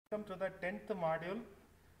Welcome to the 10th module.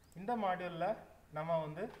 In the module la nama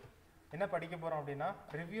vandu enna padikka porom appadina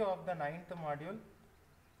review of the 9th module,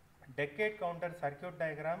 decade counter circuit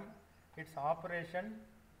diagram, its operation,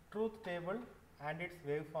 truth table and its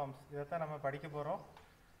waveforms. Idha nama padikka porom.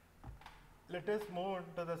 Let us move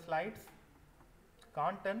to the slides.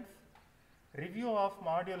 Contents: review of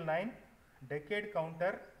module 9, decade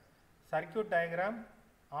counter, circuit diagram,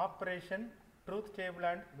 operation, truth table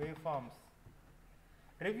and waveforms.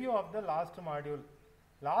 Review of the last module.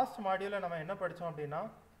 Last module நம்ம என்ன படிச்சோம் அப்படின்னா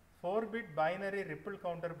 4-bit binary ripple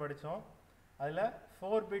counter படிச்சோம். அதில்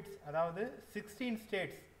 4 bits அதாவது 16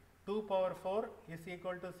 states 2 power 4 is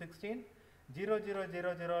equal to 16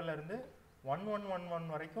 0000 இருந்து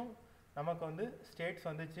 1111 வரைக்கும் நமக்கு வந்து states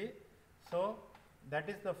வந்துச்சு. So that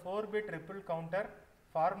is the 4-bit ripple counter,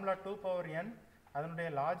 formula 2 power n,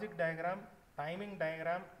 அதனுடைய logic diagram, timing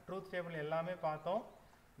diagram, truth table எல்லாமே பார்த்தோம்.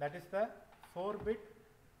 That is the 4-bit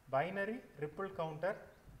binary ripple counter.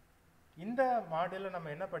 இந்த மாடியூல்ல நம்ம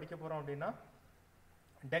என்ன படிக்க போறோம் அப்படின்னா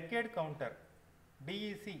decade counter,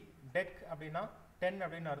 DEC, dec அப்படின்னா 10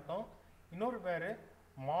 அப்படின்னு அர்த்தம். இன்னொரு பேரு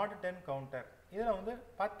mod 10 counter. இதுல வந்து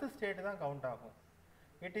 10 ஸ்டேட் தான் கவுண்ட் ஆகும்.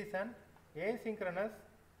 It is an asynchronous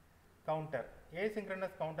counter.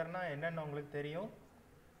 Asynchronous counterனா என்னன்னு உங்களுக்கு தெரியும்.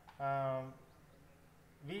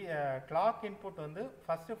 clock input வந்து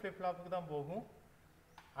first flip flopக்கு தான் போகும்.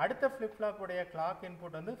 அடுத்த flip flop உடைய clock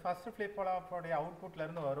input வந்து first flip flop உடைய outputல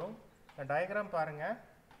இருந்து வரும். இந்த டயகிராம் பாருங்க.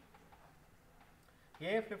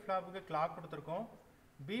 A flip flopக்கு clock கொடுத்திருக்கோம்.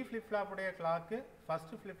 B flip flop உடைய clock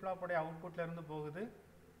first flip flop உடைய outputல இருந்து போகுது.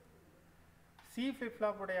 C flip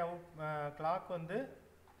flop உடைய clock வந்து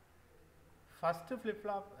first flip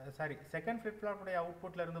flop second flip flop உடைய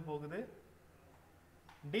outputல இருந்து போகுது.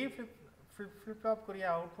 D flip flop உடைய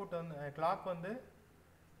output வந்து clock வந்து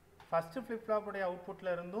first flip flop உடைய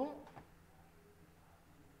outputல இருந்தும்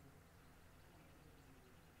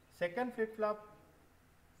second flip flop,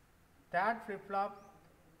 third flip flop,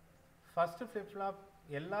 first flip flop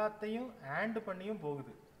எல்லாத்தையும் AND பண்ணியும்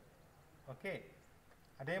போகுது. ஓகே,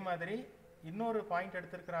 அதே மாதிரி இன்னொரு பாயிண்ட்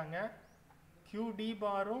எடுத்திருக்கிறாங்க. QD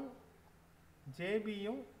பாரும்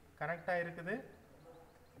JBயும் கனெக்ட் ஆயிருக்குது.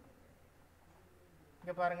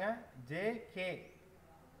 இங்க பாருங்க, JK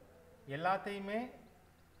எல்லாத்தையுமே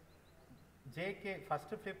JK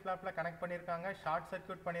ஃபர்ஸ்ட் flip flopல கனெக்ட் பண்ணியிருக்காங்க, ஷார்ட்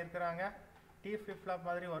சர்க்யூட் பண்ணியிருக்கிறாங்க. T flip flop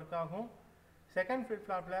மாதிரி ஒர்க் ஆகும். செகண்ட் flip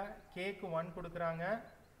flopல Kக்கு 1 கொடுக்குறாங்க.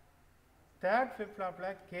 தேர்ட் flip flopல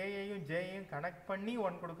Kயையும் Jயையும் கனெக்ட் பண்ணி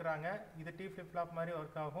 1 கொடுக்குறாங்க. இது T flip flop மாதிரி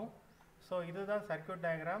ஒர்க் ஆகும். ஸோ இதுதான் circuit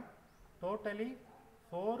diagram. Totally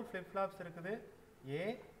 4 flip flops இருக்குது. A,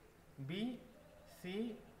 B, C,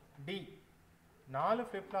 D. 4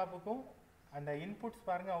 flip flopக்கும் அந்த இன்புட்ஸ்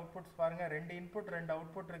பாருங்க, அவுட்புட்ஸ் பாருங்க. 2 இன்புட் 2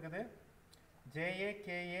 அவுட்புட் இருக்குது. JA,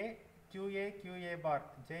 KA, QA, QA bar.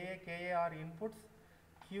 JA, KA are inputs,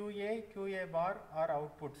 QA, QA bar are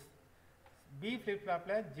outputs. B flip flop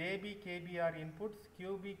la JB, KB are inputs,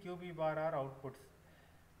 QB, QB bar are outputs.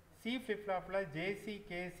 C flip flop la JC,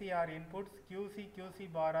 KC are inputs, QC, QC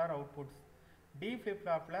bar are outputs. D flip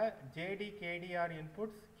flop la JD, KD are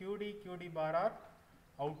inputs, QD, QD bar are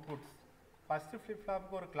outputs. First flip flop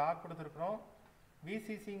ku or clock கொடுத்திருக்கிறோம்.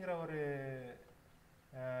 VCC ங்கற ஒரு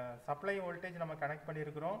supply voltage நம்ம connect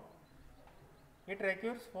பண்ணியிருக்கிறோம். It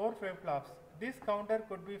requires 4 flip flops. This counter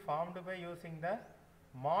could be formed by using the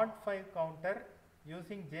mod 5 counter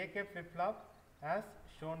using JK flip flop as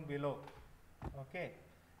shown below. Okay.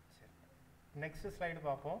 Next slide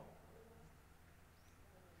பார்ப்போம்.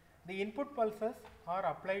 The input pulses are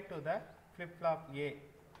applied to the flip flop A.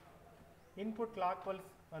 Input clock pulse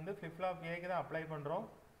வந்து flip flop A க்கு தான் apply பண்றோம்.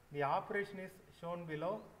 The operation is shown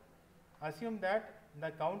below. Assume that the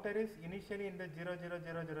counter is initially in the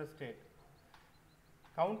 0000 state.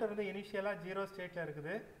 Counter வந்து initially 0 state ல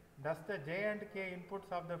இருக்குது. Thus the J and K inputs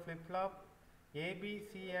of the flip flop A, B,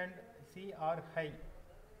 C and C are high.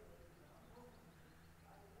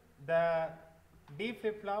 The D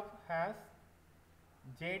flip flop has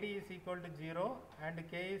JD is equal to 0 and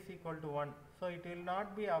K is equal to 1. So it will not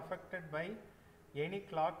be affected by any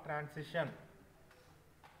clock transition.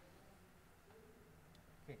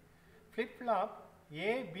 Okay. Flip flop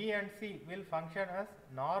A, B and C will function as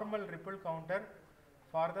normal ripple counter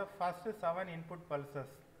for the first 7 input pulses.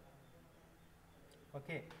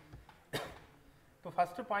 Okay. So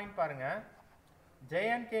first point பாருங்க, J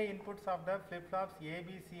and K inputs of the flip flops A,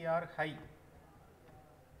 B, C are high.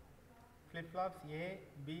 Flip flops A,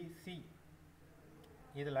 B, C.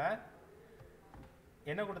 இதுல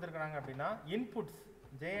என்ன கொடுத்திருக்காங்க அப்படின்னா inputs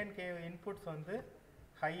J and K inputs வந்து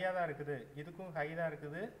ஹையா தான் இருக்குது. இதுக்கும் ஹை தான்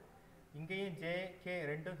இருக்குது. இங்கேயும் JK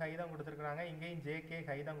ரெண்டும் ஹை தான் கொடுத்திருக்காங்க. இங்கேயும் JK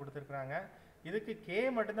ஹை தான் கொடுத்திருக்காங்க. இதுக்கு k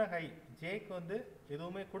மட்டும்தான் ஹை, jக்கு வந்து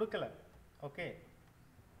எதுவுமே கொடுக்கல. ஓகே,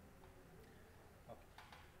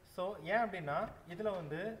 ஸோ ஏன் அப்படின்னா இதில்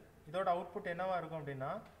வந்து இதோட அவுட்புட் என்னவா இருக்கும்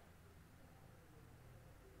அப்படின்னா,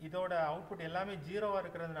 இதோட அவுட்புட் எல்லாமே ஜீரோவாக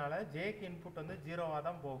இருக்கிறதுனால ஜேக்கு இன்புட் வந்து ஜீரோவாக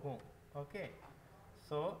தான் போகும். ஓகே,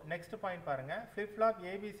 ஸோ நெக்ஸ்ட் பாயிண்ட் பாருங்க. Flip flop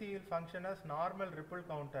ABC will function as normal ripple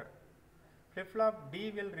counter. Flip flop D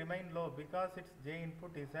will remain low because it's J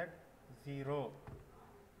input is at zero.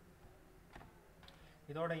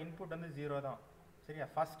 இதோட இன்புட் வந்து ஜீரோ தான். சரியா?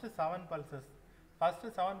 ஃபர்ஸ்ட் 7 பல்சஸ், ஃபர்ஸ்ட்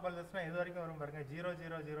 7 பல்சஸ்னால் எது வரைக்கும் வரும் பாருங்க,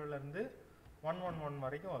 000லேருந்து 111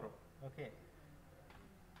 வரைக்கும் வரும். ஓகே,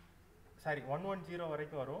 சாரி 110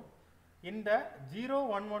 வரைக்கும் வரும். இந்த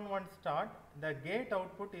 0111 start, the gate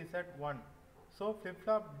output is at 1. So flip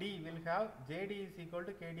flop D will have JD is equal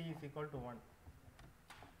to KD is equal to 1.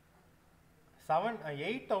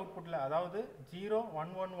 8th அவுட்புட்டில் அதாவது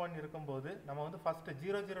 0111 இருக்கும்போது நம்ம வந்து ஃபஸ்ட்டு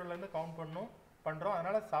 00லேருந்து கவுண்ட் பண்ணுறோம்.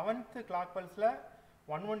 அதனால் 7th கிளாக் பல்ஸில்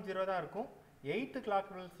 110 தான் இருக்கும், 8th கிளாக்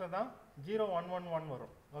பல்ஸில் தான் 0111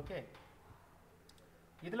 வரும். ஓகே,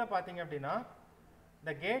 இதில் பார்த்தீங்க அப்படின்னா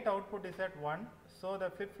the gate output is at 1, so the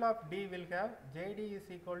flip flop D will have JD is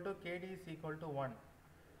equal to KD is equal to 1.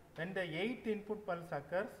 When the 8th input pulse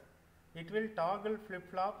occurs, it will toggle flip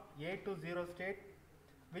flop A to 0 state,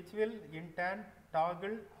 which will in turn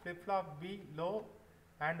toggle flip flop B low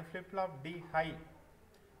and flip flop D high.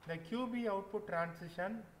 The QB output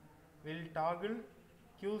transition will toggle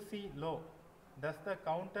QC low. Thus the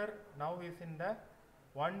counter now is in the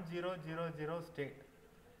 1000 state.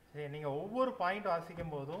 சரி, நீங்கள் ஒவ்வொரு point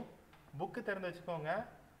வாசிக்கும் போதும் book திறந்து வச்சுக்கோங்க,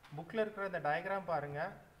 புக்கில் இருக்கிற இந்த டயக்ராம்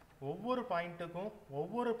பாருங்கள். ஒவ்வொரு பாயிண்ட்டுக்கும்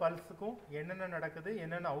ஒவ்வொரு பல்ஸுக்கும் என்னென்ன நடக்குது,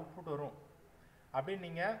 என்னென்ன அவுட்புட் வரும் அப்படின்னு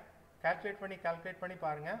நீங்கள் கால்குலேட் பண்ணி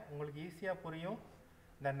பாருங்கள், உங்களுக்கு ஈஸியாக புரியும்.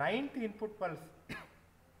 இந்த 9th input pulse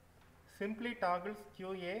simply toggles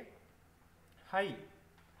QA high,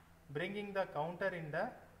 bringing the counter in the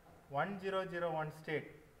 1001 state.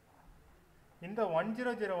 In the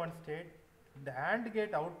 1001 state, the AND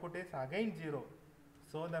gate output is again 0.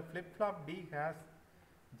 So the flip flop D has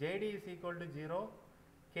JD is equal to 0,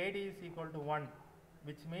 KD is equal to 1,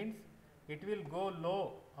 which means it will go low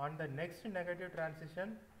on the next negative transition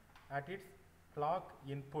at its clock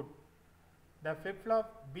input. The flip flop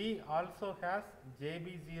B also has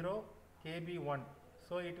JB0, KB1,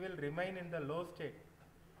 so it will remain in the low state.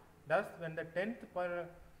 Thus when the 10th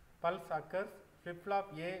pulse occurs, flip flop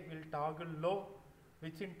A will toggle low,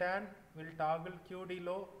 which in turn will toggle QD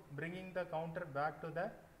low, bringing the counter back to the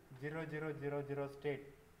 0000 state.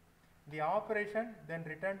 The operation then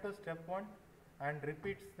return to step 1 and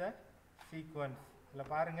repeats the sequence.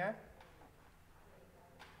 இதில் பாருங்க,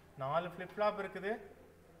 4 flip flop இருக்குது,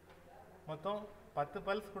 மொத்தம் 10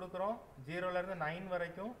 pulse கொடுக்குறோம், 0லேருந்து 9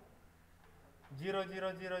 வரைக்கும்,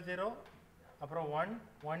 0000, அப்புறம் 1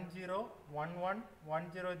 10 11 100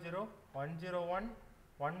 101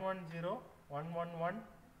 110 111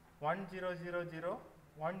 1000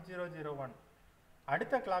 1001.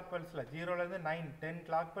 அடுத்த clock பல்ஸில் 0லேருந்து 9 10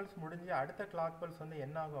 clock pulse முடிஞ்சு அடுத்த கிளாக் பல்ஸ் வந்து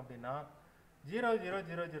என்ன ஆகும் அப்படின்னா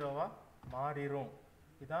 0000 மாறிடும்.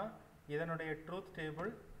 இதுதான் இதனுடைய ட்ரூத்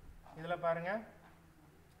டேபிள். இதில் பாருங்கள்,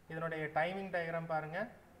 இதனுடைய டைமிங் டயக்ராம் பாருங்கள்.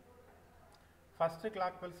 First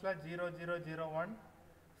clock பல்ஸில் 0001,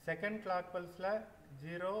 second clock பல்ஸில்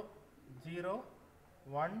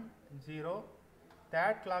 0010,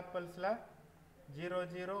 third clock பல்ஸில்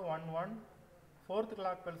 0011, fourth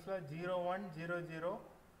clock பல்ஸில் 0100,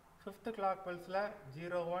 fifth clock பல்ஸில்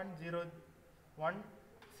 0101,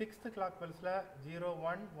 sixth clock பல்ஸில்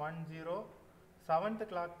 0110, seventh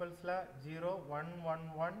clock பல்ஸில்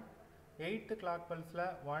 0111, eighth clock பல்ஸில்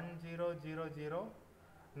 1000,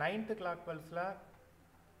 ninth clock பல்ஸில்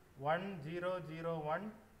 1001,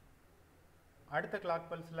 அடுத்த கிளாக்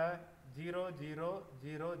பல்ஸில்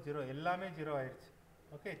 0000, எல்லாமே 0 ஆயிடுச்சு.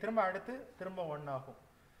 ஓகே, திரும்ப 1 ஆகும்.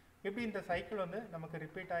 இப்படி இந்த சைக்கிள் வந்து நமக்கு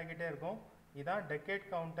ரிப்பீட் ஆகிக்கிட்டே இருக்கும். இதுதான் டெக்கேட்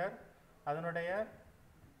கவுண்டர். அதனுடைய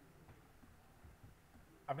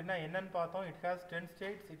அப்படின்னா என்னன்னு பார்த்தோம். It has 10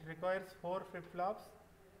 states. It requires 4 flip flops.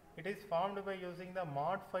 It is formed by using the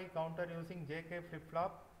mod 5 counter using JK flip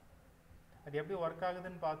flop. அது எப்படி ஒர்க்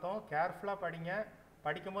ஆகுதுன்னு பார்த்தோம். கேர்ஃபுல்லாக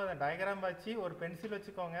படிக்கும்போது அந்த டயக்ராம் வச்சு ஒரு பென்சில்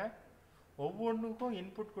வச்சுக்கோங்க. ஒவ்வொன்றுக்கும்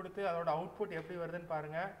இன்புட் கொடுத்து அதோட அவுட்புட் எப்படி வருதுன்னு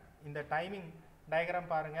பாருங்கள். இந்த டைமிங் டயக்ராம்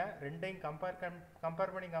பாருங்கள். ரெண்டையும்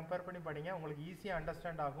கம்பேர் பண்ணி படிங்க. உங்களுக்கு ஈஸியாக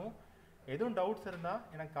அண்டர்ஸ்டாண்ட் ஆகும். எதுவும் டவுட்ஸ் இருந்தால்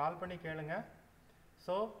எனக்கு கால் பண்ணி கேளுங்க.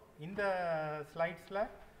 ஸோ இந்த ஸ்லைட்ஸில்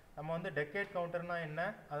நம்ம வந்து டெக்கேட் கவுண்டர்னால் என்ன,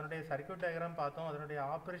 அதனுடைய சர்க்யூட் டயக்ராம் பார்த்தோம், அதனுடைய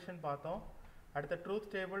ஆப்ரேஷன் பார்த்தோம், அடுத்த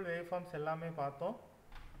ட்ரூத் டேபிள் வேவ் ஃபார்ம்ஸ் எல்லாமே பார்த்தோம்.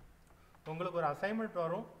 உங்களுக்கு ஒரு அசைன்மெண்ட்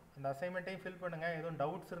வரும், அந்த அசைன்மெண்ட்டையும் ஃபில் பண்ணுங்கள். எதுவும்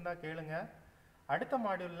டவுட்ஸ் இருந்தால் கேளுங்க. அடுத்த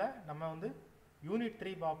மாடியூலில் நம்ம வந்து யூனிட்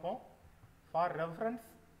 3 பார்ப்போம். For reference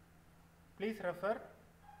please refer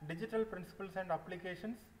digital principles and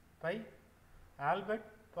applications by Albert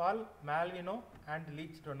ball மால்வினோ and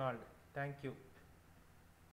leech Donald. Thank you.